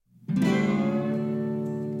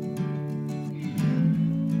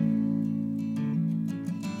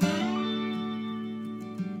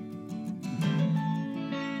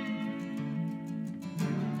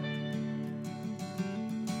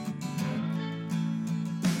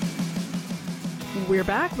We're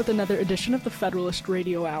back with another edition of the Federalist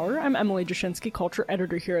Radio Hour. I'm Emily Jashinsky, Culture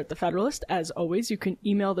Editor here at The Federalist. As always, you can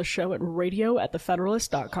email the show at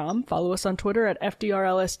radio@thefederalist.com. Follow us on Twitter at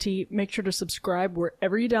FDRLST. Make sure to subscribe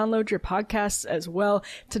wherever you download your podcasts as well.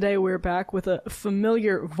 Today, we're back with a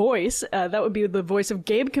familiar voice. That would be the voice of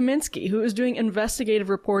Gabe Kaminsky, who is doing investigative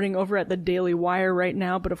reporting over at the Daily Wire right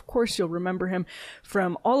now. But of course, you'll remember him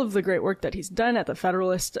from all of the great work that he's done at The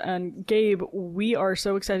Federalist. And Gabe, we are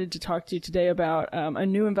so excited to talk to you today about a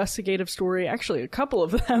new investigative story, actually a couple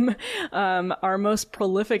of them. Our most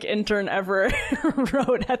prolific intern ever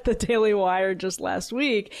wrote at the Daily Wire just last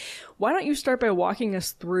week. Why don't you start by walking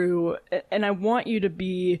us through, and I want you to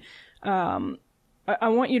be, I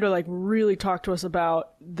want you to like really talk to us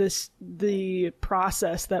about the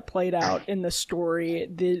process that played out in the story,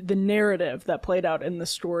 the narrative that played out in the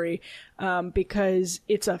story, because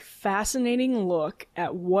it's a fascinating look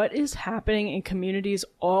at what is happening in communities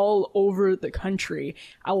all over the country.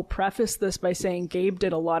 I will preface this by saying Gabe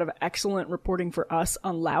did a lot of excellent reporting for us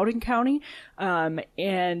on Loudoun County,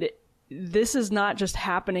 and this is not just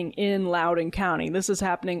happening in Loudoun County. This is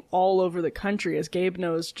happening all over the country, as Gabe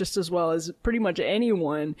knows just as well as pretty much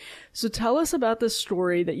anyone. So tell us about this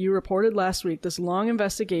story that you reported last week, this long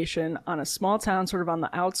investigation on a small town sort of on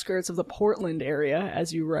the outskirts of the Portland area,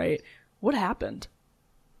 as you write. What happened?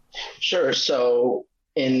 Sure. So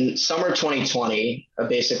in summer 2020,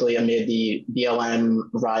 basically amid the BLM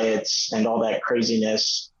riots and all that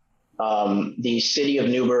craziness, the city of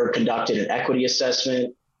Newburgh conducted an equity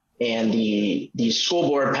assessment, and the school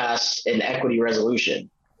board passed an equity resolution.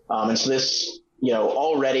 And so this,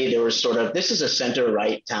 already there was this is a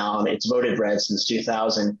center-right town. It's voted red since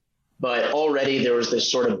 2000, but already there was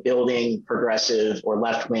this sort of building progressive or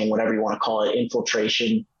left-wing, whatever you want to call it,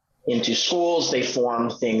 infiltration into schools. They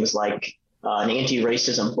formed things like an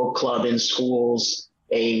anti-racism book club in schools,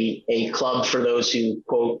 a club for those who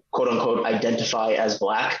quote unquote identify as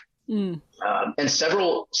Black. And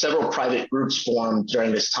several private groups formed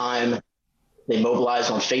during this time. They mobilized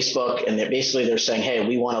on Facebook, and they're saying, hey,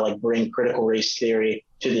 we want to bring critical race theory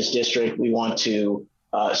to this district. We want to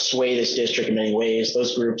sway this district in many ways.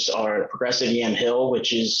 Those groups are Progressive Yam Hill,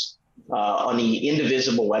 which is on the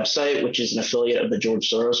Indivisible website, which is an affiliate of the George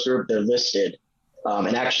Soros group. They're listed.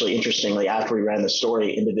 And actually, interestingly, after we ran the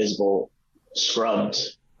story, Indivisible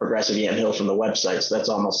scrubbed Progressive Yam Hill from the website. So that's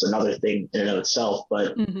almost another thing in and of itself.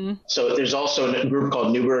 But So there's also a group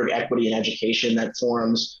called Newburgh Equity and Education that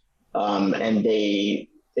forms. And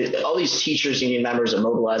all these teachers union members are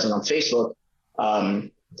mobilizing on Facebook. And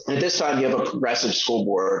at this time you have a progressive school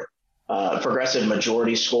board, progressive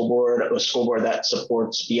majority school board, a school board that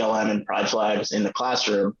supports BLM and pride flags in the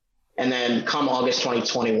classroom. And then come August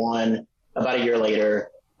 2021, about a year later,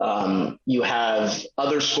 you have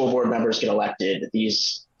other school board members get elected.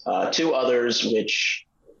 These two others, which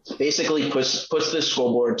basically puts the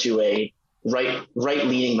school board to a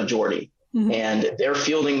right-leaning majority. And they're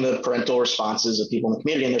fielding the parental responses of people in the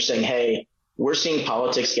community. And they're saying, hey, we're seeing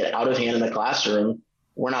politics get out of hand in the classroom.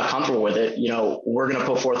 We're not comfortable with it. We're going to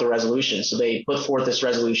put forth a resolution. So they put forth this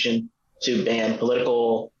resolution to ban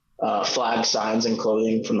political flag signs and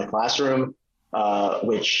clothing from the classroom,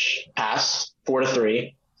 which passed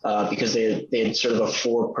 4-3 because they had sort of a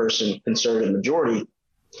 4-person conservative majority.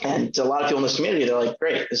 And to a lot of people in this community, they're like,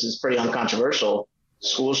 great, this is pretty uncontroversial.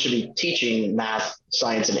 Schools should be teaching math,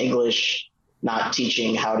 science, and English, not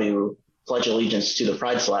teaching how to pledge allegiance to the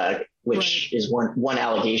pride flag, which is one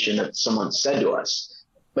allegation that someone said to us.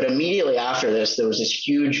 But immediately after this, there was this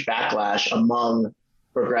huge backlash among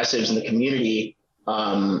progressives in the community.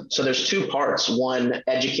 So there's two parts. One,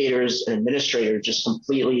 educators and administrators just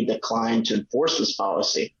completely declined to enforce this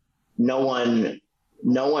policy. No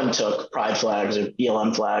one took pride flags or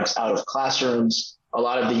BLM flags out of classrooms. A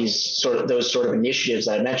lot of those sort of initiatives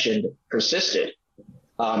that I mentioned persisted.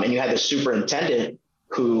 And you had the superintendent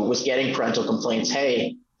who was getting parental complaints.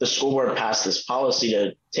 Hey, the school board passed this policy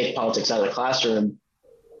to take politics out of the classroom.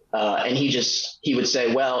 And he would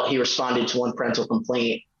say, well, he responded to one parental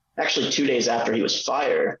complaint actually 2 days after he was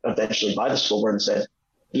fired eventually by the school board and said,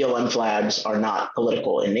 BLM flags are not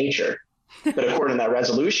political in nature. But according to that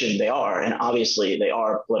resolution, they are. And obviously they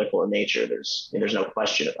are political in nature. There's no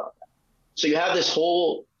question about that. So you have this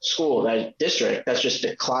whole school, that district, that's just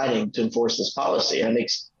declining to enforce this policy. And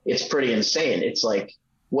it's pretty insane. It's like,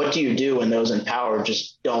 what do you do when those in power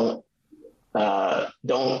just don't, or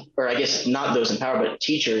I guess not those in power, but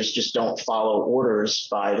teachers just don't follow orders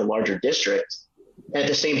by the larger district. And at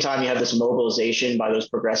the same time, you have this mobilization by those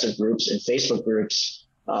progressive groups and Facebook groups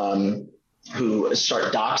who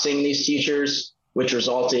start doxing these teachers, which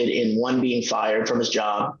resulted in one being fired from his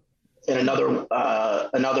job, and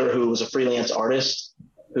another who was a freelance artist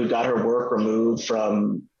who got her work removed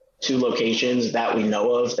from 2 locations that we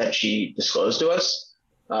know of that she disclosed to us.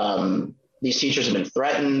 These teachers have been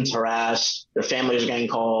threatened, harassed, their families are getting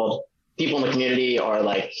called. People in the community are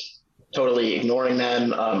like totally ignoring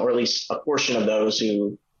them, or at least a portion of those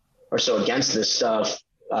who are so against this stuff.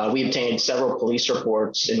 We obtained several police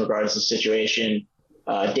reports in regards to the situation.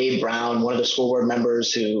 Dave Brown, one of the school board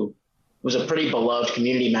members who was a pretty beloved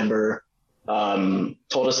community member,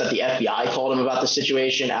 told us that the FBI called him about the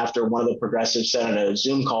situation after one of the progressives said on a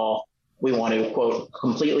Zoom call, we want to, quote,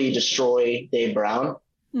 completely destroy Dave Brown.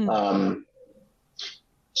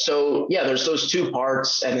 So yeah, there's those 2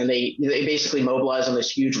 parts. And then they basically mobilize on this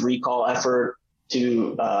huge recall effort to,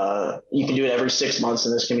 you can do it every 6 months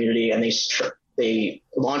in this community. And they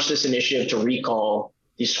launched this initiative to recall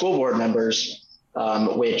these school board members,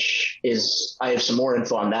 which is, I have some more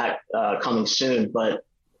info on that coming soon. But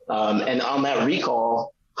and on that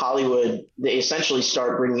recall, Hollywood, they essentially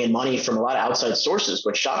start bringing in money from a lot of outside sources,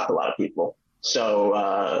 which shocked a lot of people.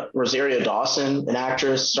 So Rosario Dawson, an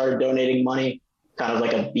actress, started donating money, kind of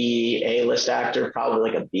like a B, A-list actor,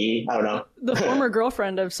 probably like a B, I don't know. The former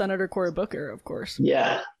girlfriend of Senator Cory Booker, of course.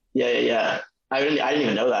 Yeah. I didn't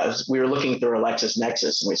even know that. We were looking through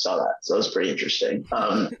LexisNexis and we saw that. So it was pretty interesting.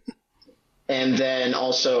 And then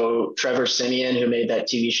also Trevor Simeon, who made that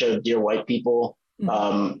TV show, Dear White People.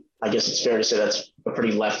 I guess it's fair to say that's a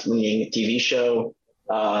pretty left-leaning TV show.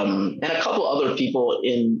 And a couple other people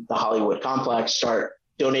in the Hollywood complex start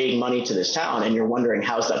donating money to this town. And you're wondering,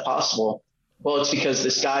 how's that possible? Well, it's because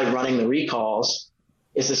this guy running the recalls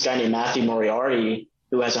is this guy named Matthew Moriarty,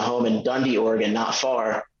 who has a home in Dundee, Oregon, not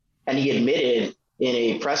far. And he admitted in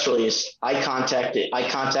a press release, I contact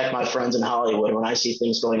my friends in Hollywood when I see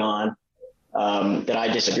things going on that I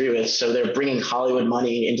disagree with. So they're bringing Hollywood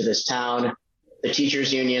money into this town. The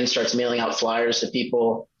teachers union starts mailing out flyers to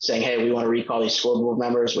people saying, hey, we want to recall these school board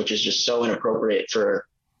members, which is just so inappropriate for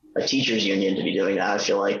a teachers union to be doing that. I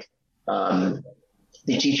feel like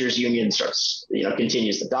the teachers union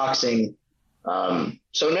continues the doxing.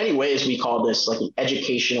 So in many ways, we call this like an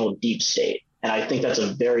educational deep state. And I think that's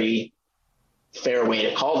a very fair way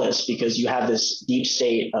to call this, because you have this deep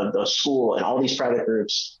state of the school and all these private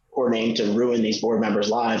groups coordinating to ruin these board members'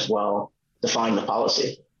 lives while defying the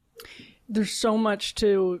policy. There's so much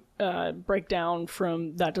to break down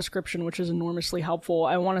from that description, which is enormously helpful.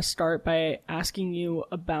 I want to start by asking you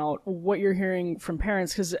about what you're hearing from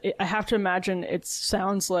parents, because I have to imagine it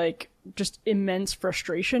sounds like just immense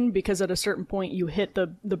frustration, because at a certain point you hit the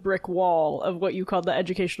brick wall of what you call the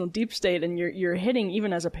educational deep state, and you're hitting,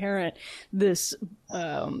 even as a parent, this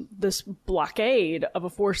blockade of a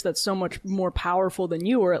force that's so much more powerful than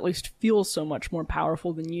you, or at least feels so much more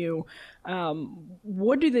powerful than you.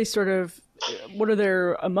 What do they what are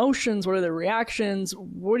their emotions? What are their reactions?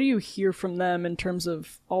 What do you hear from them in terms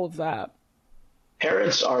of all of that?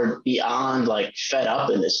 Parents are beyond fed up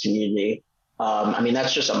in this community.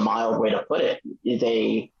 That's just a mild way to put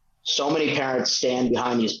it. So many parents stand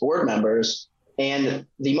behind these board members. And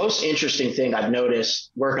the most interesting thing I've noticed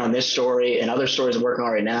working on this story and other stories I'm working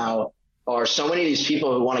on right now are so many of these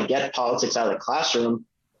people who want to get politics out of the classroom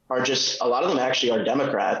are just, a lot of them actually are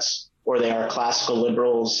Democrats, or they are classical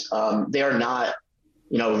liberals. They are not,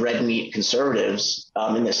 red meat conservatives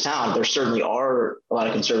in this town. There certainly are a lot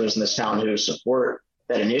of conservatives in this town who support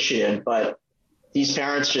that initiative, but these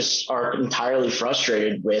parents just are entirely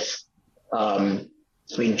frustrated with,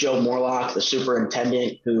 Joe Morlock, the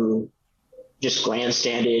superintendent, who just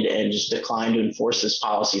grandstanded and just declined to enforce this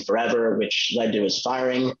policy forever, which led to his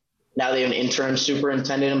firing. Now they have an interim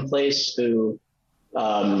superintendent in place who,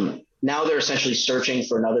 now they're essentially searching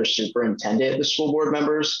for another superintendent, the school board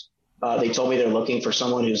members. They told me they're looking for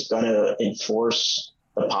someone who's going to enforce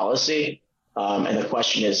the policy. And the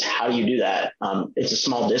question is, how do you do that? It's a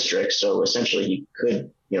small district, so essentially he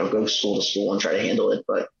could, go school to school and try to handle it.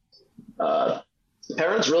 But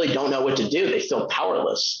parents really don't know what to do. They feel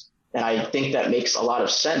powerless. And I think that makes a lot of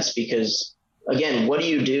sense, because, again, what do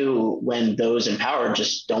you do when those in power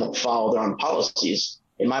just don't follow their own policies?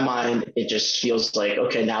 In my mind, it just feels like,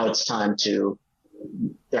 okay, now it's time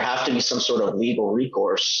there have to be some sort of legal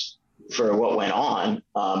recourse for what went on.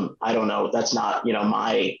 I don't know. That's not,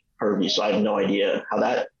 my purview, so I have no idea how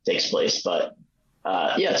that takes place. But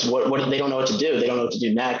it's what they don't know what to do. They don't know what to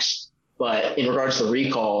do next. But in regards to the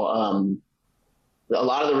recall, a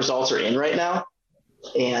lot of the results are in right now,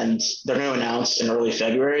 and they're going to announce in early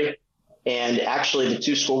February. And actually, the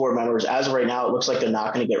 2 school board members, as of right now, it looks like they're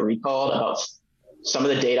not going to get recalled. About some of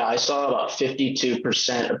the data I saw, about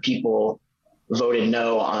 52% of people voted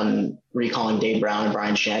no on recalling Dave Brown and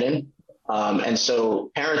Brian Shannon. And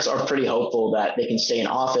so parents are pretty hopeful that they can stay in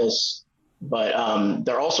office, but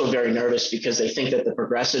they're also very nervous because they think that the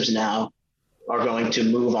progressives now are going to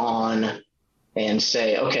move on and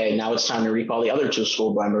say, okay, now it's time to recall the other two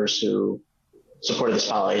school members who supported this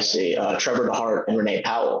policy, Trevor DeHart and Renee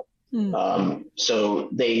Powell. So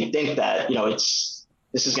they think that,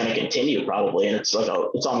 this is going to continue probably. And it's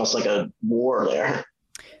almost like a war there.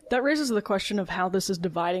 That raises the question of how this is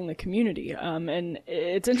dividing the community. And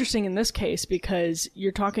it's interesting in this case because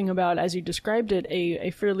you're talking about, as you described it,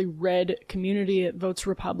 a fairly red community that votes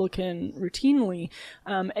Republican routinely.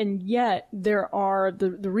 And yet there are,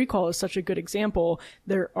 the recall is such a good example,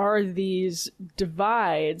 there are these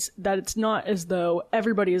divides that it's not as though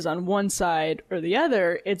everybody is on one side or the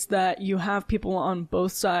other. It's that you have people on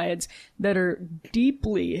both sides that are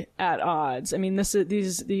deeply at odds. I mean,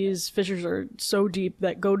 these fissures are so deep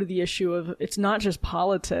that go to the issue of it's not just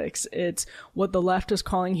politics, it's what the left is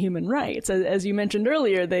calling human rights. As you mentioned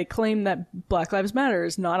earlier, they claim that Black Lives Matter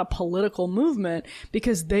is not a political movement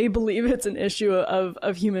because they believe it's an issue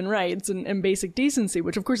of human rights and basic decency,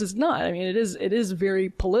 which of course it's not. I mean, it is very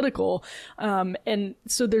political. And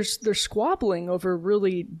so they're squabbling over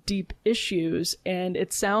really deep issues. And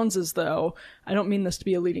it sounds as though, I don't mean this to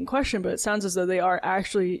be a leading question, but it sounds as though they are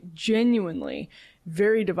actually genuinely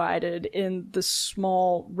very divided in the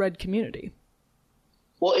small red community.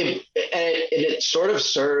 Well, it sort of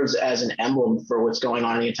serves as an emblem for what's going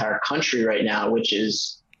on in the entire country right now, which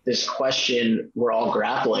is this question we're all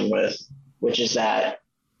grappling with, which is that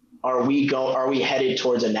are we headed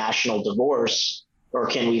towards a national divorce, or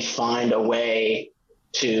can we find a way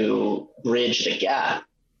to bridge the gap?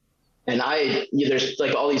 And there's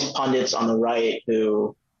like all these pundits on the right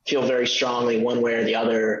who feel very strongly one way or the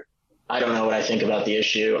other. I don't know what I think about the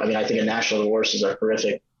issue. I mean, I think a national divorce is a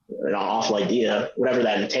horrific, an awful idea, whatever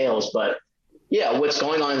that entails. But yeah, what's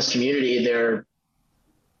going on in this community there,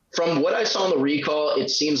 from what I saw in the recall, it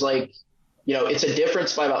seems like, it's a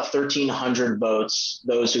difference by about 1,300 votes,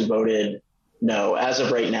 those who voted no, as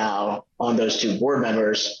of right now, on those two board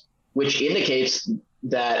members, which indicates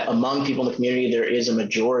that among people in the community, there is a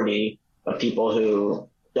majority of people who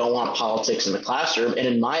don't want politics in the classroom. And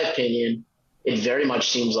in my opinion, it very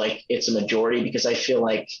much seems like it's a majority, because I feel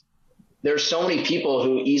like there's so many people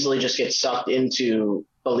who easily just get sucked into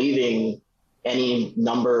believing any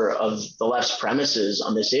number of the left's premises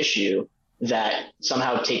on this issue, that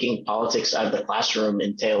somehow taking politics out of the classroom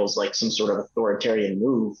entails like some sort of authoritarian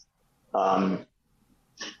move.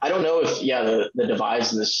 I don't know if, the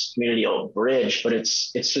divides in this community will bridge, but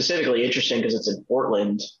it's specifically interesting because it's in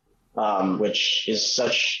Portland, which is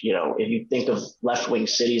such, if you think of left-wing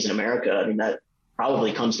cities in America, I mean, that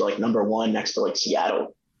probably comes to like number one next to like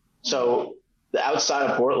Seattle. So the outside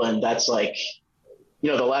of Portland, that's like,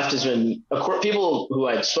 the left has been, people who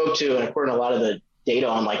I spoke to, and according to a lot of the data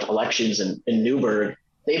on like elections in Newburgh,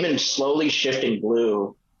 they've been slowly shifting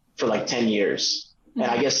blue for like 10 years. Mm-hmm.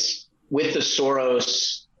 And I guess with the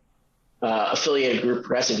Soros affiliated group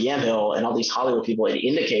Progressive Yamhill and all these Hollywood people, it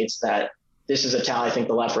indicates that this is a town I think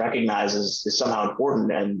the left recognizes is somehow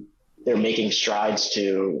important, and they're making strides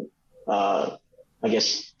to,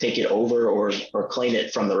 take it over or claim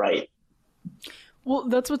it from the right. Well,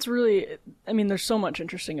 that's what's really, I mean, there's so much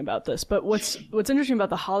interesting about this, but what's interesting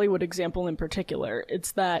about the Hollywood example in particular,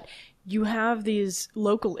 it's that you have these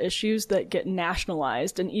local issues that get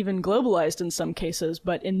nationalized and even globalized in some cases.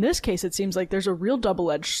 But in this case, it seems like there's a real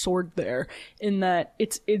double-edged sword there, in that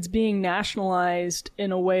it's being nationalized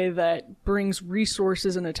in a way that brings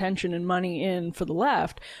resources and attention and money in for the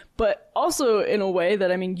left, but also in a way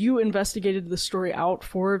that, I mean, you investigated the story out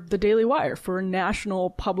for the Daily Wire, for a national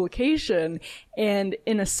publication. And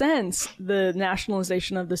in a sense, the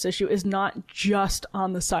nationalization of this issue is not just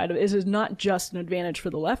on the side of it is not just an advantage for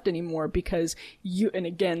the left anymore, because and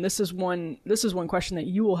again, this is one question that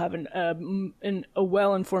you will have a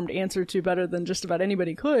well-informed answer to better than just about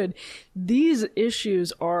anybody could. These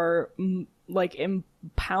issues are like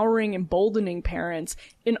empowering, emboldening parents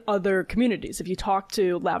in other communities. If you talk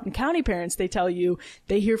to Loudoun County parents, they tell you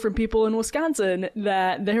they hear from people in Wisconsin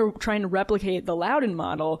that they're trying to replicate the Loudoun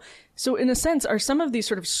model. So in a sense, are some of these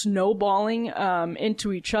sort of snowballing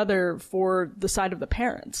into each other for the side of the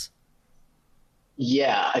parents?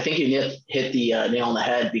 Yeah, I think you hit the nail on the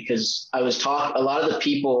head, because a lot of the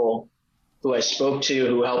people who I spoke to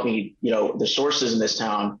who helped me, the sources in this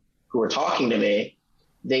town who were talking to me,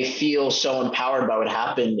 they feel so empowered by what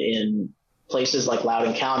happened in places like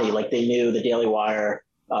Loudoun County. Like they knew the Daily Wire,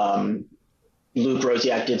 Luke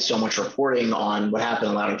Rosiak did so much reporting on what happened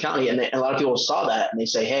in Loudoun County. And a lot of people saw that and they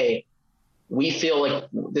say, hey, we feel like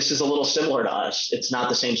this is a little similar to us. It's not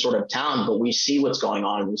the same sort of town, but we see what's going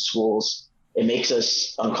on in the schools. It makes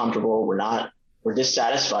us uncomfortable. We're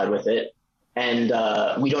dissatisfied with it. And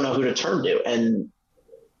we don't know who to turn to. And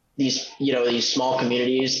these small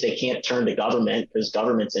communities, they can't turn to government because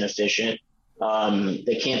government's inefficient.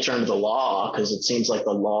 They can't turn to the law because it seems like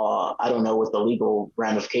the law, I don't know what the legal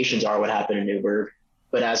ramifications are, what happened in Newburgh.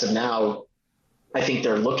 But as of now, I think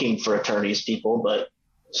they're looking for attorneys, people, but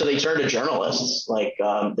so they turn to journalists, like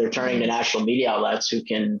they're turning to national media outlets who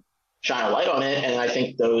can shine a light on it. And I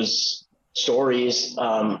think those stories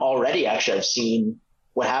already, actually, I've seen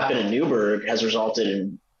what happened in Newburgh has resulted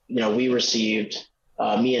in, we received,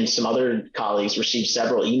 me and some other colleagues received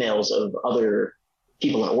several emails of other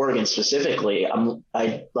people in Oregon specifically.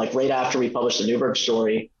 Right after we published the Newburgh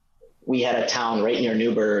story, we had a town right near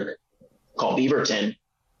Newburgh called Beaverton,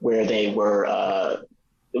 where they were,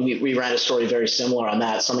 we ran a story very similar on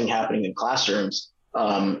that, something happening in classrooms.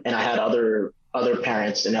 And I had other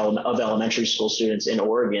parents of elementary school students in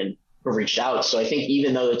Oregon who reached out. So I think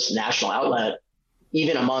even though it's a national outlet,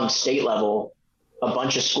 even among state level, a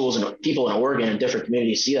bunch of schools and people in Oregon and different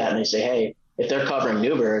communities see that and they say, hey, if they're covering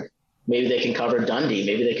Newburgh, maybe they can cover Dundee,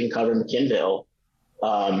 maybe they can cover McKinnville.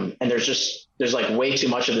 And there's like way too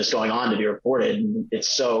much of this going on to be reported. And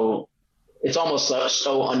it's almost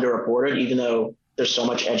so underreported, even though there's so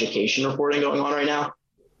much education reporting going on right now.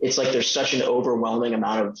 It's like there's such an overwhelming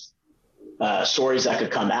amount of stories that could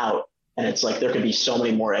come out. And it's like there could be so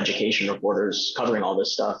many more education reporters covering all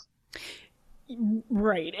this stuff.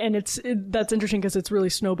 Right. And that's interesting because it's really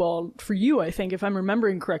snowballed for you, I think. If I'm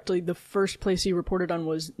remembering correctly, the first place you reported on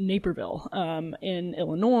was Naperville in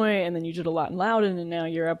Illinois, and then you did a lot in Loudoun, and now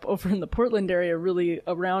you're up over in the Portland area, really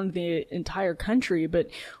around the entire country. But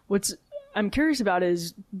what's I'm curious about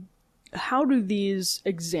is how do these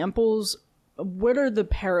examples, what are the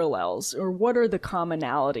parallels or what are the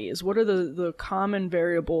commonalities? What are the common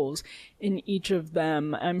variables in each of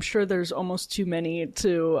them? I'm sure there's almost too many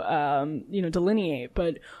to, delineate,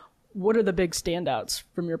 but what are the big standouts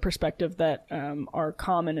from your perspective that are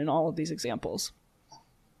common in all of these examples?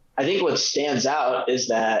 I think what stands out is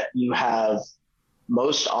that you have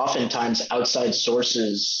most oftentimes outside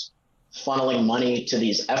sources funneling money to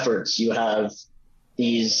these efforts. You have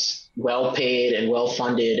these well-paid and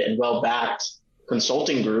well-funded and well-backed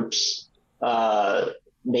consulting groups,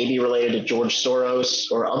 maybe related to George Soros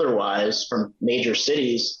or otherwise from major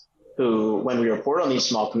cities, who, when we report on these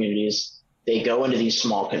small communities, they go into these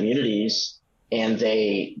small communities and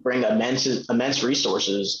they bring immense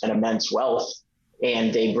resources and immense wealth.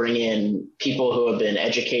 And they bring in people who have been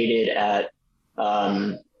educated at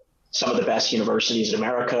some of the best universities in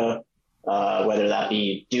America, whether that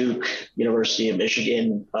be Duke, University of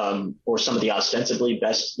Michigan, or some of the ostensibly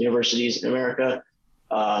best universities in America.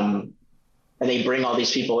 And they bring all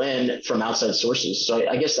these people in from outside sources. So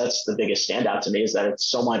I guess that's the biggest standout to me, is that it's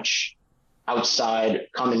so much outside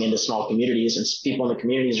coming into small communities, and people in the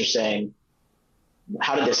communities are saying,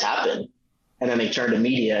 how did this happen? And then they turn to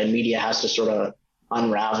media, and media has to sort of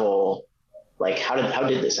unravel, like, how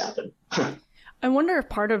did this happen? I wonder if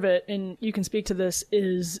part of it, and you can speak to this,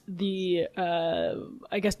 is the,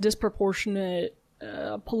 disproportionate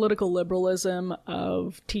political liberalism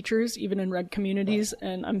of teachers, even in red communities.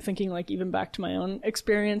 And I'm thinking, like, even back to my own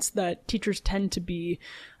experience, that teachers tend to be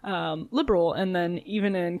liberal. And then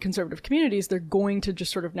even in conservative communities, they're going to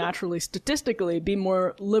just sort of naturally, statistically, be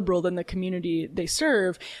more liberal than the community they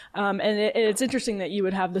serve. And it's interesting that you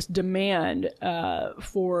would have this demand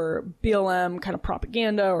for BLM kind of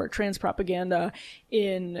propaganda or trans propaganda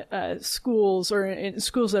in schools, or in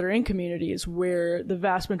schools that are in communities where the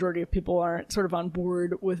vast majority of people aren't sort of on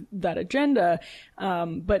board with that agenda,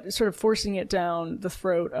 but sort of forcing it down the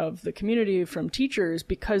throat of the community from teachers,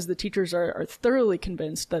 because the teachers are thoroughly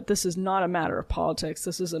convinced that this is not a matter of politics.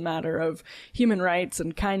 This is a matter of human rights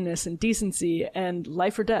and kindness and decency and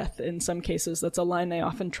life or death. In some cases, that's a line they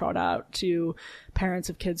often trot out to parents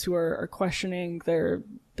of kids who are questioning their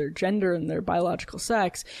gender and their biological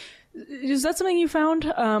sex. Is that something you found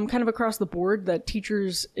kind of across the board, that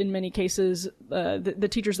teachers, in many cases, the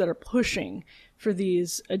teachers that are pushing for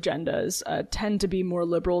these agendas tend to be more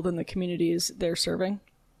liberal than the communities they're serving?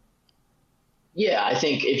 Yeah, I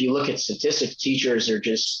think if you look at statistics, teachers are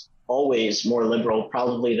just always more liberal,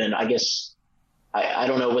 probably than, I guess, I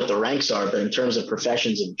don't know what the ranks are, but in terms of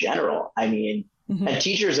professions in general, I mean, and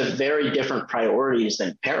teachers have very different priorities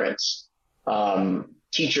than parents.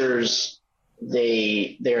 Teachers,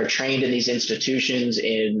 they are trained in these institutions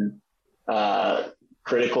in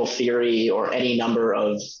critical theory or any number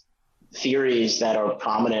of theories that are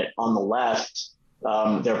prominent on the left.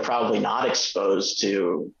 They're probably not exposed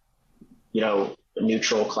to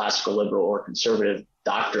neutral, classical, liberal, or conservative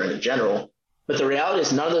doctrine in general. But the reality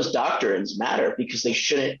is none of those doctrines matter because they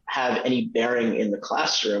shouldn't have any bearing in the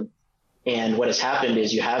classroom. And what has happened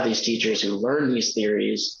is you have these teachers who learn these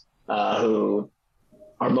theories, who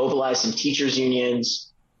are mobilized in teachers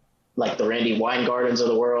unions, like the Randy Weingardens of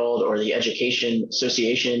the world or the education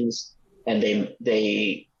associations, and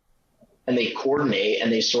they coordinate,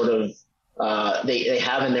 and they sort of they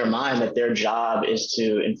have in their mind that their job is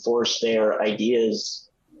to enforce their ideas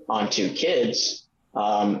onto kids.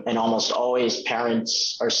 And almost always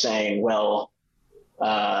parents are saying, well,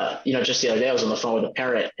 just the other day I was on the phone with a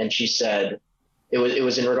parent, and she said it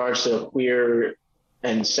was in regards to a queer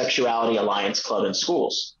and sexuality alliance club in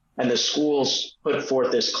schools. And the schools put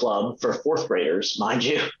forth this club for fourth graders, mind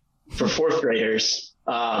you,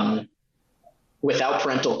 without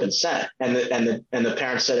parental consent. And the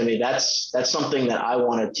parents said to me, that's something that I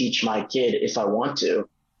want to teach my kid if I want to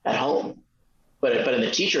at home. But in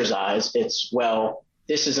the teacher's eyes, it's, well,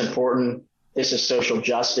 this is important. This is social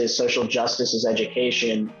justice. Social justice is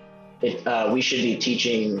education. We should be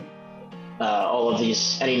teaching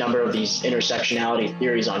any number of these intersectionality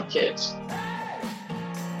theories on kids.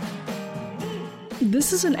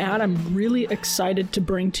 This is an ad I'm really excited to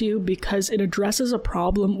bring to you because it addresses a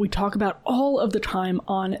problem we talk about all of the time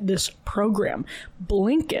on this program.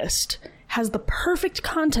 Blinkist has the perfect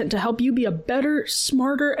content to help you be a better,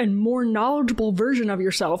 smarter, and more knowledgeable version of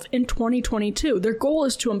yourself in 2022. Their goal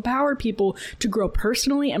is to empower people to grow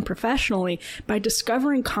personally and professionally by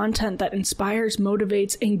discovering content that inspires,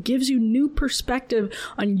 motivates, and gives you new perspective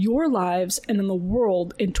on your lives and in the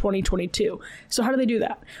world in 2022. So how do they do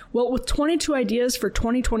that? Well, with 22 ideas for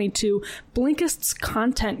 2022, Blinkist's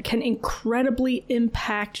content can incredibly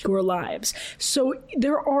impact your lives. So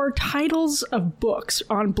there are titles of books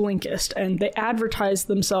on Blinkist, and they advertise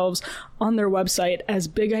themselves on their website as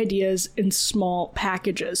big ideas in small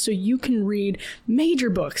packages. So you can read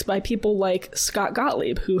major books by people like Scott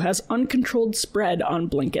Gottlieb, who has Uncontrolled Spread on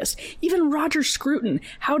Blinkist. Even Roger Scruton,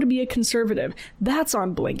 How to Be a Conservative, that's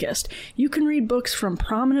on Blinkist. You can read books from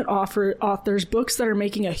prominent authors, books that are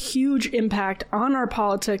making a huge impact on our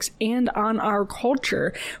politics and on our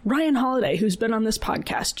culture. Ryan Holiday, who's been on this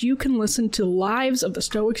podcast, you can listen to Lives of the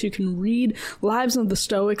Stoics, you can read Lives of the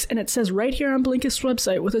Stoics, and it says right here on Blinkist's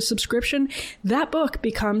website with a subscription, that book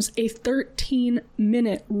becomes a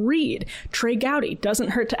 13-minute read. Trey Gowdy, doesn't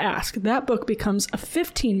hurt to ask, that book becomes a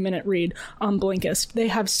 15-minute read on Blinkist. They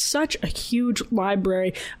have such a huge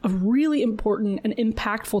library of really important and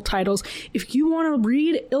impactful titles. If you want to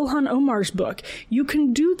read Ilhan Omar's book, you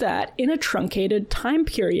can do that in a truncated time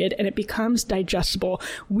period and it becomes digestible.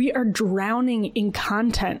 We are drowning in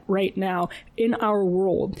content right now in our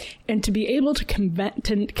world, and to be able to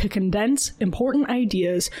condense important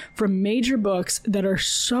ideas from major books that are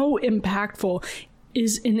so impactful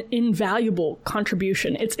is an invaluable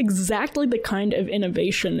contribution. It's exactly the kind of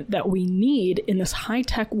innovation that we need in this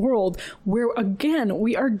high-tech world where, again,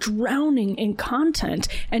 we are drowning in content,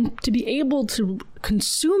 and to be able to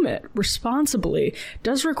consume it responsibly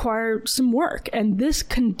does require some work. And this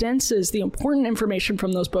condenses the important information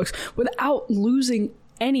from those books without losing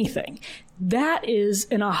anything. That is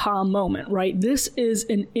an aha moment, right? This is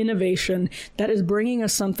an innovation that is bringing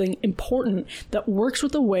us something important that works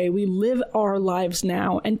with the way we live our lives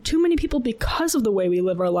now. And too many people, because of the way we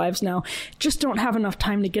live our lives now, just don't have enough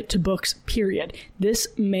time to get to books, period. This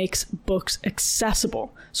makes books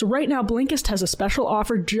accessible. So right now, Blinkist has a special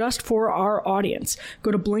offer just for our audience. Go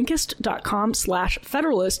to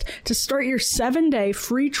Blinkist.com/Federalist to start your 7-day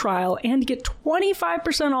free trial and get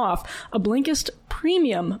 25% off a Blinkist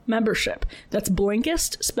premium membership. That's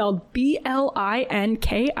Blinkist, spelled Blinkist,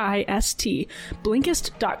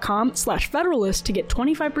 Blinkist.com/Federalist to get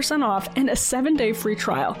 25% off and a 7-day free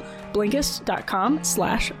trial.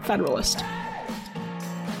 Blinkist.com/Federalist.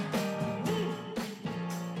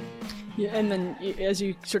 Yeah, and then as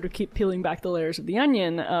you sort of keep peeling back the layers of the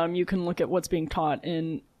onion, you can look at what's being taught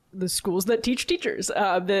in the schools that teach teachers,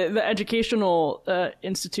 the educational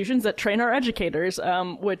institutions that train our educators,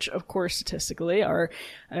 which, of course, statistically are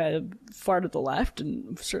far to the left,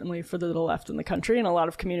 and certainly further to the left in the country, and a lot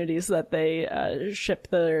of communities that they ship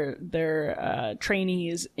their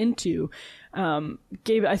trainees into.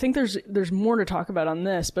 Gabe, I think there's more to talk about on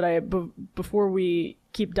this, but before we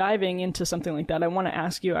keep diving into something like that, I want to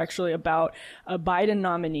ask you actually about a Biden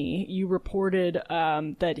nominee. You reported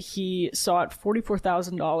that he sought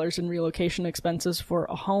 $44,000 in relocation expenses for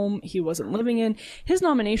a home he wasn't living in. His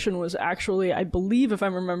nomination was actually, I believe, if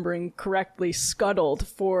I'm remembering correctly, scuttled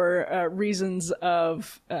for reasons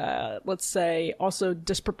of, let's say, also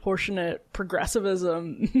disproportionate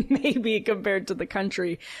progressivism, maybe compared to the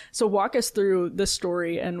country. So walk us through this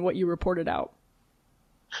story and what you reported out.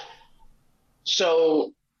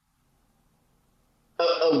 So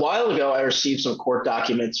a while ago, I received some court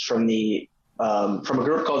documents from a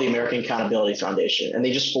group called the American Accountability Foundation, and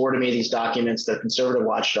they just forwarded me these documents. They're a conservative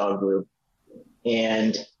watchdog group,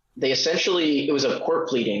 and it was a court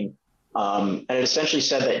pleading, and it essentially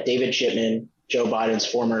said that David Chipman, Joe Biden's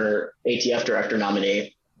former ATF director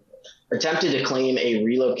nominee, attempted to claim a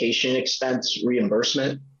relocation expense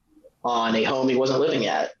reimbursement on a home he wasn't living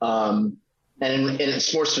at. And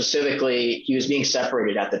more specifically, he was being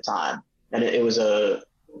separated at the time. And it was a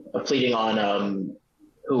pleading on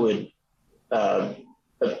who would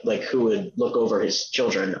look over his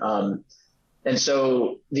children. And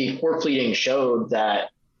so the court pleading showed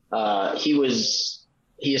that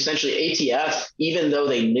he essentially, ATF, even though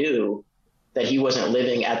they knew that he wasn't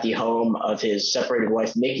living at the home of his separated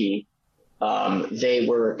wife, Nikki, they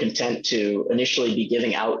were content to initially be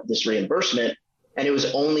giving out this reimbursement. And it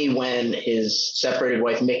was only when his separated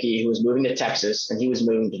wife, Nikki, who was moving to Texas and he was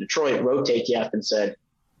moving to Detroit, wrote to ATF and said,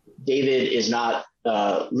 David is not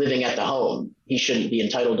living at the home. He shouldn't be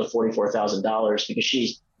entitled to $44,000, because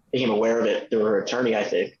she became aware of it through her attorney, I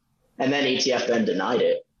think. And then ATF then denied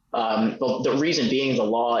it. But the reason being, the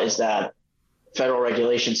law is that federal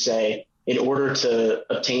regulations say in order to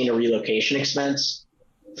obtain a relocation expense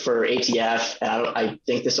for ATF, and I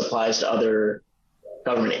think this applies to other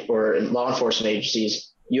government or law enforcement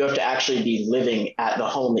agencies, you have to actually be living at the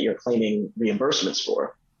home that you're claiming reimbursements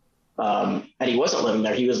for. And he wasn't living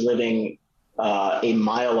there. He was living a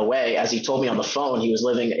mile away. As he told me on the phone, he was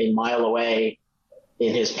living a mile away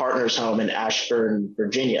in his partner's home in Ashburn,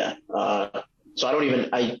 Virginia. So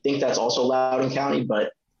I think that's also Loudoun County,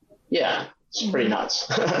 but yeah, it's pretty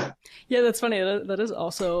nuts. Yeah, that's funny. That is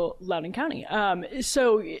also Loudoun County.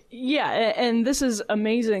 So yeah, and this is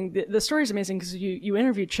amazing. The story is amazing because you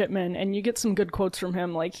interview Chipman and you get some good quotes from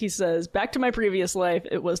him. Like he says, "Back to my previous life,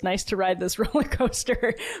 it was nice to ride this roller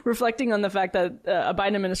coaster," reflecting on the fact that a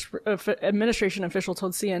Biden administration official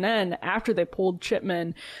told CNN after they pulled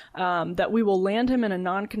Chipman that we will land him in a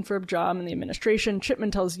non-confirmed job in the administration.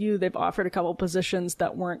 Chipman tells you they've offered a couple positions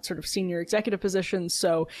that weren't sort of senior executive positions,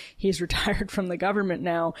 so he's retired from the government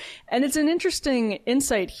now. And it's an interesting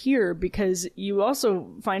insight here because you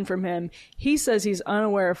also find from him, he says he's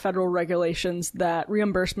unaware of federal regulations that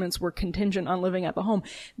reimbursements were contingent on living at the home.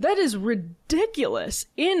 That is ridiculous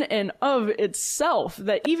in and of itself,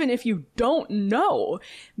 that even if you don't know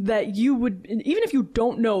that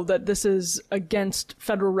this is against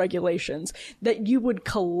federal regulations, that you would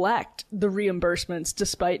collect the reimbursements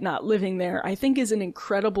despite not living there, I think is an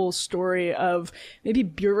incredible story of maybe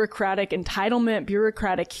bureaucratic entitlement,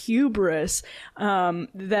 bureaucratic hubris,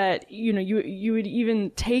 that, you would even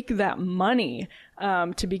take that money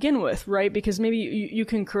to begin with, right? Because maybe you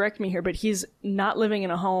can correct me here, but he's not living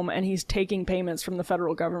in a home and he's taking payments from the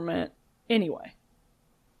federal government anyway.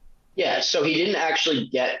 Yeah, so he didn't actually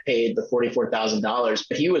get paid the $44,000,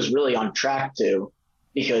 but he was really on track to,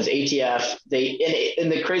 because ATF,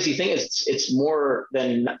 and the crazy thing is it's more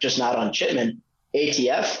than just not on Chipman.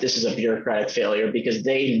 ATF, this is a bureaucratic failure because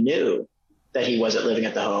they knew that he wasn't living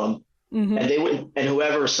at the home. Mm-hmm. And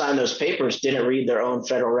whoever signed those papers didn't read their own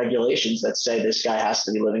federal regulations that say this guy has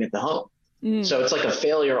to be living at the home. Mm. So it's like a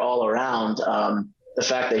failure all around. The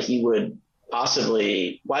fact that he would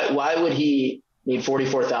possibly, why would he need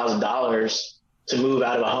 $44,000 to move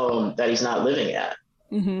out of a home that he's not living at?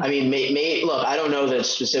 Mm-hmm. I mean, look, I don't know the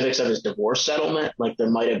specifics of his divorce settlement. Like there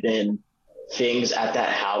might have been things at that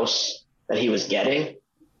house that he was getting.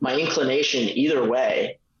 My inclination either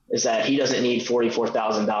way is that he doesn't need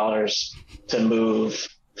 $44,000 to move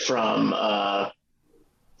from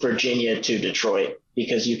Virginia to Detroit,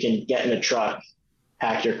 because you can get in a truck,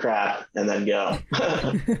 pack your crap, and then go.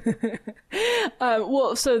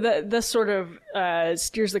 Well, so this sort of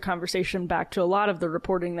steers the conversation back to a lot of the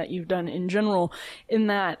reporting that you've done in general, in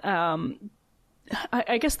that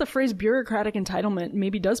I guess the phrase bureaucratic entitlement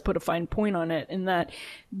maybe does put a fine point on it, in that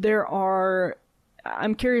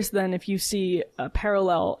I'm curious then if you see a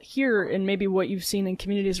parallel here in maybe what you've seen in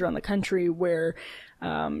communities around the country where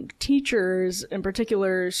teachers, in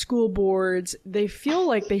particular school boards, they feel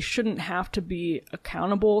like they shouldn't have to be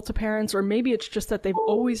accountable to parents, or maybe it's just that they've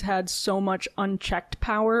always had so much unchecked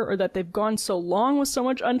power, or that they've gone so long with so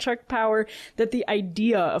much unchecked power that the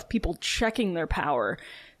idea of people checking their power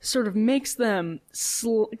sort of makes them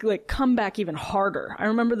come back even harder. I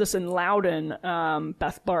remember this in Loudoun.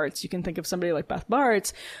 Beth Bartz, you can think of somebody like Beth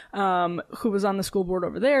Bartz, who was on the school board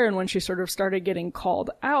over there. And when she sort of started getting called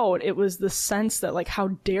out, it was the sense that, like, how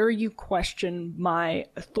dare you question my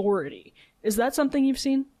authority? Is that something you've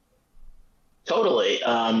seen? Totally.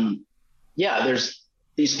 Yeah,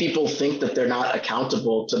 these people think that they're not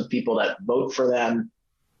accountable to the people that vote for them,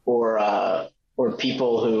 or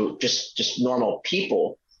people who just normal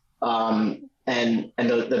people. And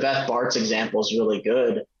the Beth Bartz example is really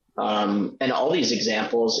good. And all these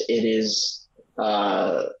examples, it is,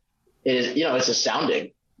 it's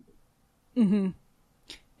astounding. Mm-hmm.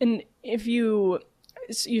 And you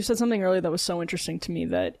said something earlier that was so interesting to me,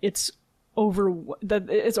 that it's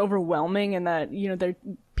overwhelming, and that,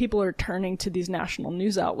 people are turning to these national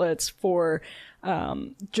news outlets for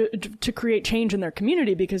to create change in their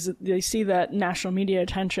community, because they see that national media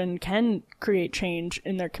attention can create change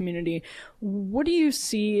in their community. What do you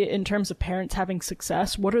see in terms of parents having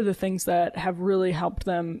success? What are the things that have really helped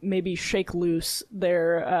them maybe shake loose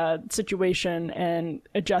their situation and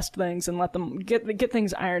adjust things and let them get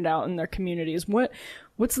things ironed out in their communities?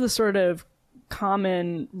 What's the sort of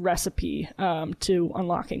common recipe to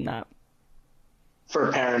unlocking that? For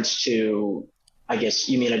parents to, I guess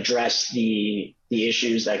you mean, address the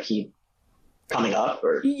issues that keep coming up,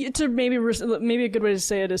 or to maybe a good way to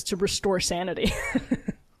say it is to restore sanity.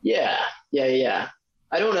 Yeah.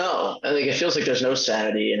 I don't know. I think it feels like there's no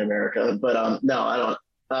sanity in America, but no, I don't.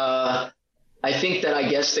 I think that, I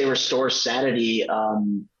guess, they restore sanity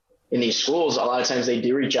in these schools. A lot of times they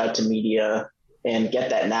do reach out to media and get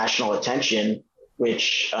that national attention,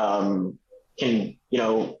 which can,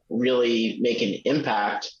 really make an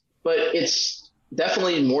impact. But it's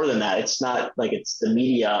definitely more than that. It's not like it's the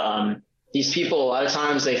media. These people, a lot of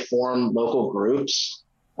times, they form local groups,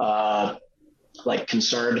 like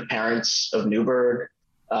Concerned Parents of Newburgh.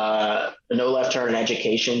 No Left Turn in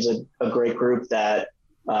Education is a great group that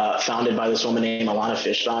founded by this woman named Alana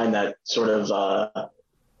Fishbein, that sort of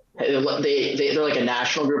they're like a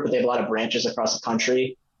national group, but they have a lot of branches across the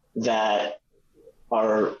country that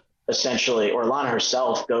are essentially, or Alana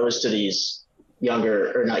herself goes to these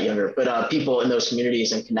people in those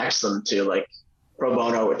communities and connects them to, like, pro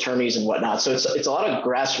bono attorneys and whatnot. So it's a lot of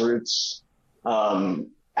grassroots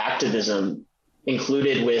activism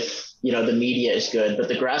included with, the media is good, but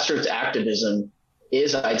the grassroots activism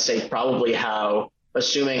is, I'd say, probably how,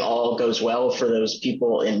 assuming all goes well for those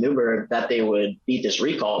people in Newburgh, that they would beat this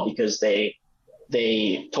recall, because they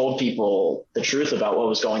told people the truth about what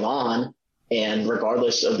was going on. And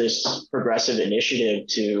regardless of this progressive initiative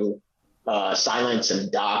to silence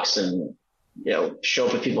and dox and, show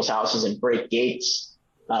up at people's houses and break gates,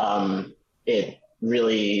 it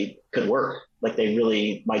really could work. Like, they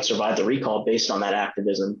really might survive the recall based on that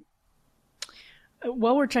activism.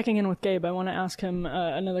 While we're checking in with Gabe, I want to ask him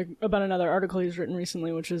about another article he's written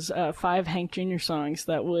recently, which is 5 Hank Jr. songs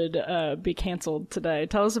that would be canceled today.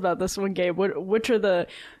 Tell us about this one, Gabe. Which are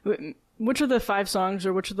the 5 songs,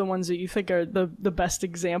 or which are the ones that you think are the best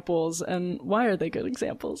examples, and why are they good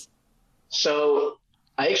examples? So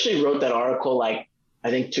I actually wrote that article, I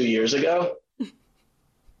think 2 years ago,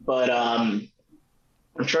 but I'm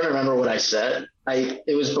trying to remember what I said.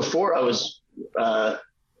 It was before I was, I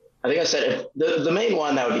think I said, if the main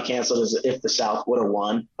one that would be canceled is If the South Would Have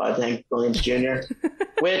Won by Hank Williams Jr.,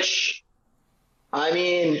 which, I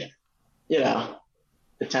mean,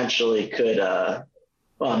 potentially could,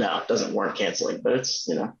 well, no, it doesn't warrant canceling, but it's,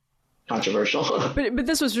 controversial. But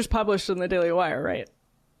this was just published in the Daily Wire, right?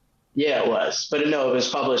 Yeah, it was. But no, it was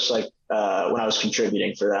published when I was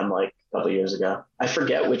contributing for them, a couple of years ago. I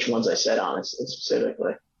forget which ones I said, honestly,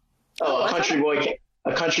 specifically. A Country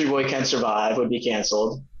Boy Can Survive would be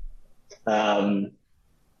canceled.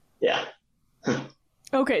 Yeah.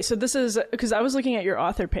 Okay, so this is because I was looking at your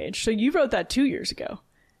author page. So you wrote that 2 years ago.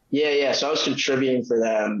 Yeah. So I was contributing for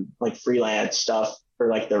them, freelance stuff for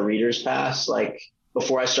the Reader's Pass,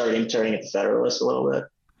 before I started interning at the Federalist a little bit.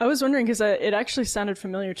 I was wondering because it actually sounded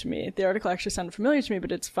familiar to me. The article actually sounded familiar to me,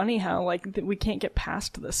 but it's funny how we can't get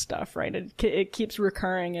past this stuff, right? It keeps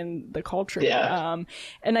recurring in the culture. Yeah.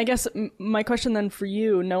 And I guess my question then for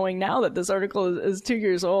you, knowing now that this article is 2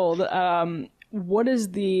 years old, what is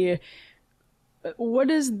the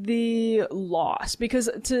loss? Because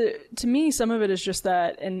to me, some of it is just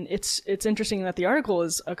that, and it's interesting that the article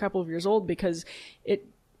is a couple of years old because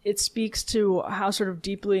it speaks to how sort of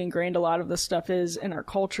deeply ingrained a lot of this stuff is in our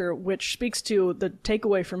culture, which speaks to the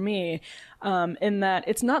takeaway for me, in that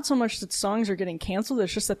it's not so much that songs are getting canceled,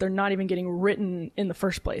 it's just that they're not even getting written in the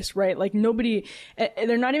first place, right? Like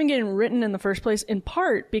they're not even getting written in the first place, in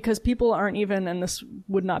part because people aren't even, and this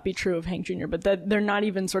would not be true of Hank Jr., but that they're not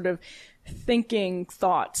even sort of thinking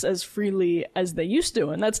thoughts as freely as they used to.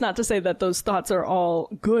 And that's not to say that those thoughts are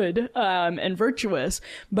all good and virtuous,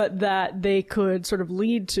 but that they could sort of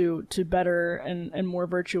lead to better and more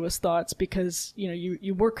virtuous thoughts because,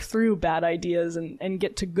 you work through bad ideas and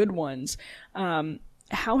get to good ones.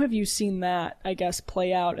 How have you seen that, I guess,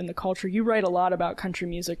 play out in the culture? You write a lot about country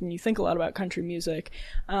music and you think a lot about country music.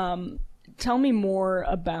 Tell me more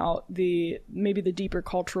about maybe the deeper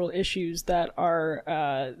cultural issues that are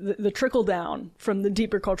the trickle down from the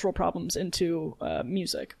deeper cultural problems into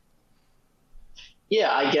music.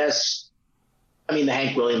 Yeah, I guess, the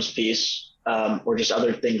Hank Williams piece, or just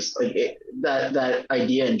other things like that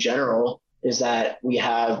idea in general is that we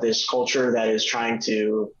have this culture that is trying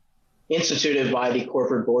to instituted by the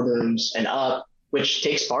corporate boardrooms and up, which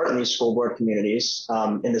takes part in these school board communities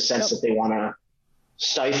in the sense that they want to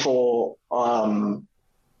stifle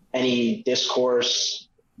any discourse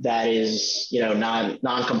that is,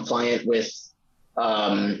 non-compliant with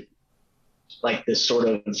like this sort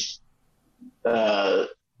of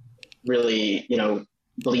really,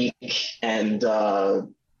 bleak and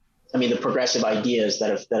the progressive ideas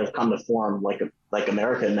that have come to form like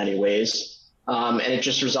America in many ways. And it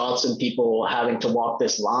just results in people having to walk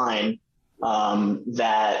this line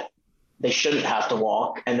that they shouldn't have to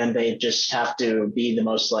walk, and then they just have to be the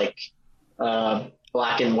most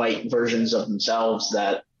black and white versions of themselves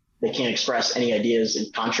that they can't express any ideas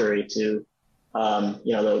in contrary to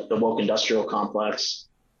the woke industrial complex.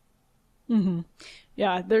 Mm-hmm.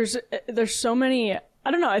 Yeah, there's so many. I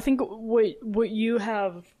don't know. I think what you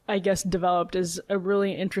have, I guess, developed is a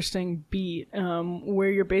really interesting beat where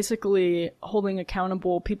you're basically holding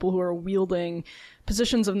accountable people who are wielding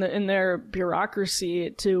positions in their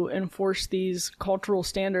bureaucracy to enforce these cultural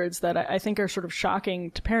standards that I think are sort of shocking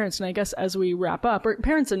to parents. And I guess as we wrap up, or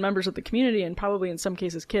parents and members of the community, and probably in some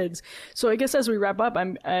cases kids. So I guess as we wrap up,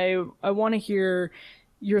 I want to hear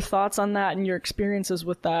your thoughts on that and your experiences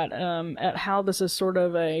with that, at how this is sort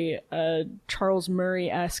of a Charles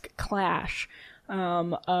Murray-esque clash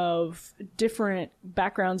of different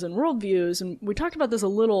backgrounds and worldviews. And we talked about this a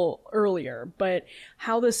little earlier, but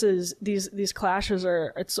how this is, these clashes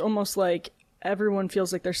are, it's almost like everyone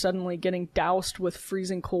feels like they're suddenly getting doused with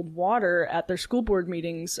freezing cold water at their school board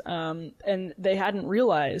meetings, and they hadn't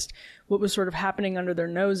realized what was sort of happening under their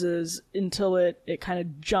noses until it kind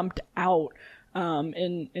of jumped out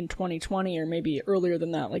in 2020, or maybe earlier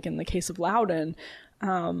than that, like in the case of Loudoun.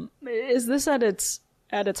 Is this at its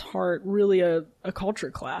heart really a culture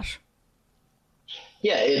clash?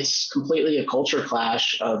 Yeah, it's completely a culture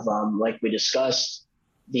clash of, like we discussed,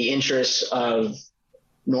 the interests of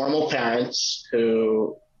normal parents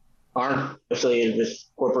who aren't affiliated with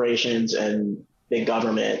corporations and big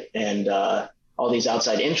government and all these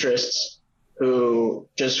outside interests who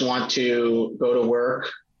just want to go to work.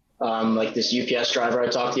 Like this UPS driver I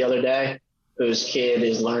talked the other day, whose kid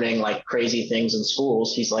is learning like crazy things in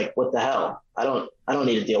schools. He's like, what the hell? I don't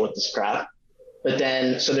need to deal with this crap. But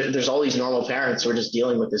then, so there's all these normal parents who are just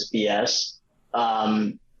dealing with this BS,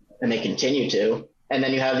 and they continue to. And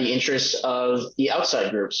then you have the interests of the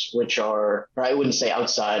outside groups, which are, or I wouldn't say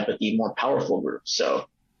outside, but the more powerful groups. So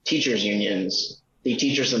teachers unions, the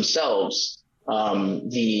teachers themselves,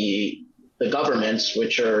 the governments,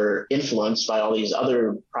 which are influenced by all these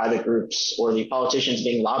other private groups, or the politicians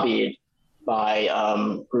being lobbied by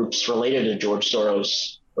groups related to George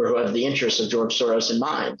Soros, or who have the interests of George Soros in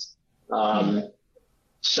mind.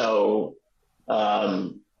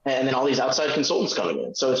 And then all these outside consultants coming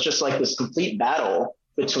in. So it's just like this complete battle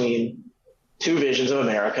between two visions of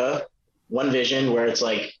America. One vision where it's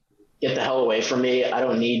like, get the hell away from me. I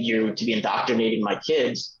don't need you to be indoctrinating my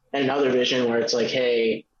kids. And another vision where it's like,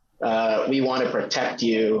 hey, we want to protect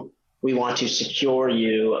you. We want to secure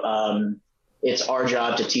you. It's our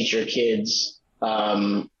job to teach your kids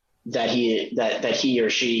that he or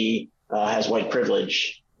she has white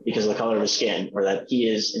privilege because of the color of his skin, or that he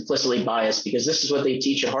is implicitly biased because this is what they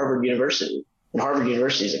teach at Harvard University. And Harvard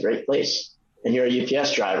University is a great place. And you're a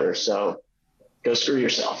UPS driver, so go screw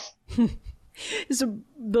yourself. So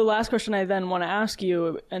the last question I then want to ask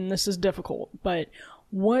you, and this is difficult, but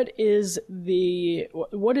What is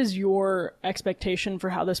your expectation for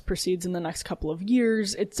how this proceeds in the next couple of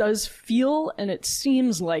years? It does feel and it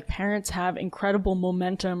seems like parents have incredible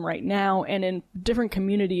momentum right now, and in different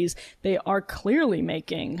communities, they are clearly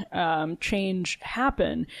making change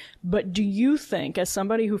happen. But do you think, as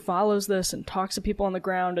somebody who follows this and talks to people on the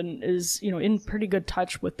ground and is, in pretty good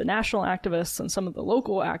touch with the national activists and some of the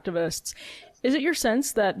local activists, is it your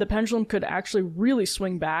sense that the pendulum could actually really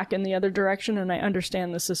swing back in the other direction? And I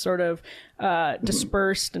understand this is sort of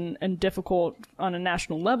dispersed and difficult on a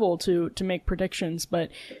national level to make predictions,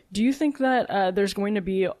 but do you think that there's going to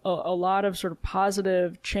be a lot of sort of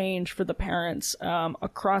positive change for the parents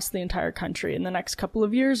across the entire country in the next couple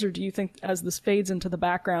of years? Or do you think as this fades into the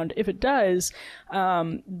background, if it does,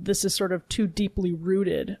 this is sort of too deeply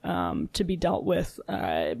rooted to be dealt with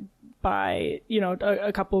by,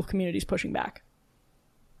 a couple of communities pushing back?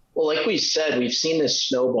 Well, like we said, we've seen this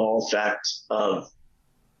snowball effect of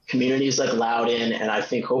communities like Loudoun, and I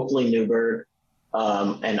think hopefully Newburgh,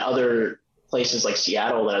 and other places like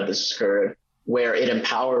Seattle that this occurred, where it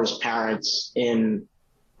empowers parents in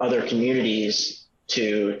other communities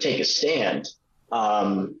to take a stand.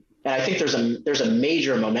 And I think there's a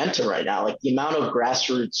major momentum right now, like the amount of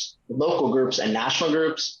grassroots local groups and national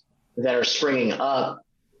groups that are springing up.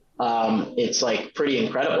 It's like pretty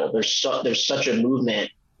incredible. There's such a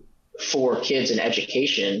movement for kids in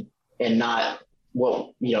education, and not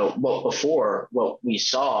what we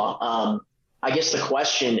saw. I guess the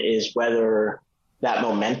question is whether that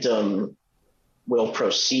momentum will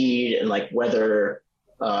proceed, and like whether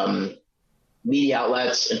media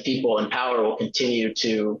outlets and people in power will continue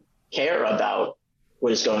to care about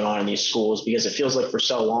what is going on in these schools, because it feels like for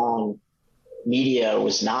so long media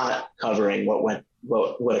was not covering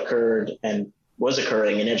what occurred and was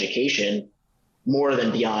occurring in education, more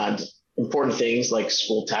than beyond important things like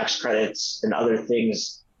school tax credits and other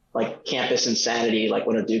things like campus insanity, like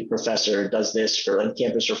when a Duke professor does this for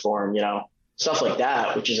campus reform, stuff like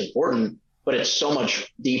that, which is important, but it's so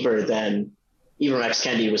much deeper than Ibram X.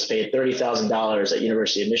 Kendi was paid $30,000 at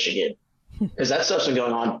University of Michigan, because that stuff's been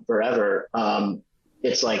going on forever.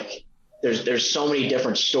 It's like there's so many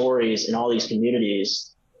different stories in all these communities.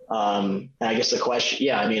 And I guess the question,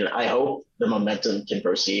 I hope the momentum can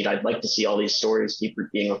proceed. I'd like to see all these stories keep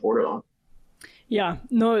being reported on. Yeah,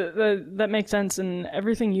 no, that makes sense. And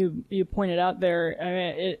everything you pointed out there, I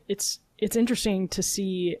mean, it's interesting to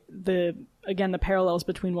see the parallels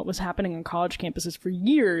between what was happening on college campuses for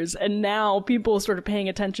years, and now people sort of paying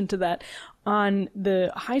attention to that on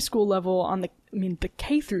the high school level, on the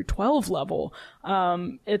K through 12 level.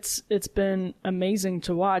 It's been amazing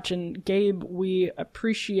to watch. And Gabe, we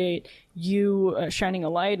appreciate you shining a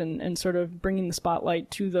light and sort of bringing the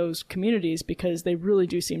spotlight to those communities, because they really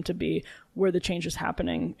do seem to be where the change is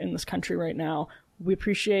happening in this country right now. We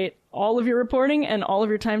appreciate all of your reporting and all of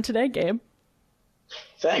your time today, Gabe.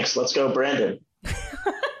 Thanks. Let's go, Brandon.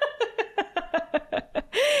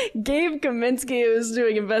 Gabe Kaminsky, who is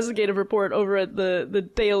doing investigative report over at the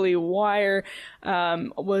Daily Wire,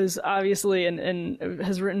 was obviously and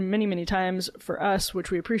has written many, many times for us,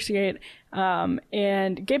 which we appreciate.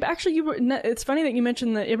 And Gabe, actually, it's funny that you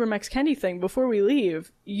mentioned the Ibram X. Kendi thing before we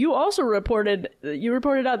leave. You also reported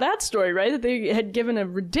out that story, right? That they had given a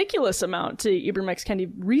ridiculous amount to Ibram X.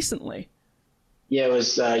 Kendi recently. Yeah, it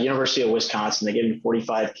was University of Wisconsin. They gave him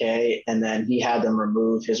 $45K, and then he had them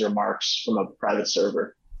remove his remarks from a private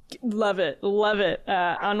server. Love it.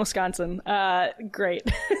 On Wisconsin. Great.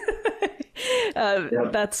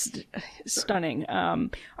 Yep. That's stunning. All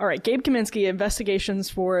right. Gabe Kaminsky, investigations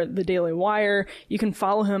for the Daily Wire. You can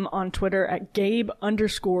follow him on Twitter at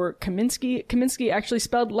Gabe_Kaminsky. Kaminsky actually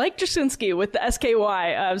spelled like Jashinsky with the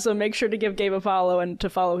SKY. So make sure to give Gabe a follow and to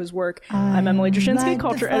follow his work. I'm Emily Jashinsky,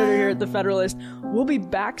 culture editor here at The Federalist. We'll be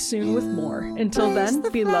back soon with more. Until then,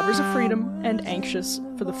 be lovers of freedom and anxious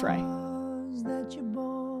for the fray.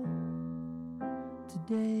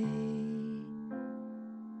 Today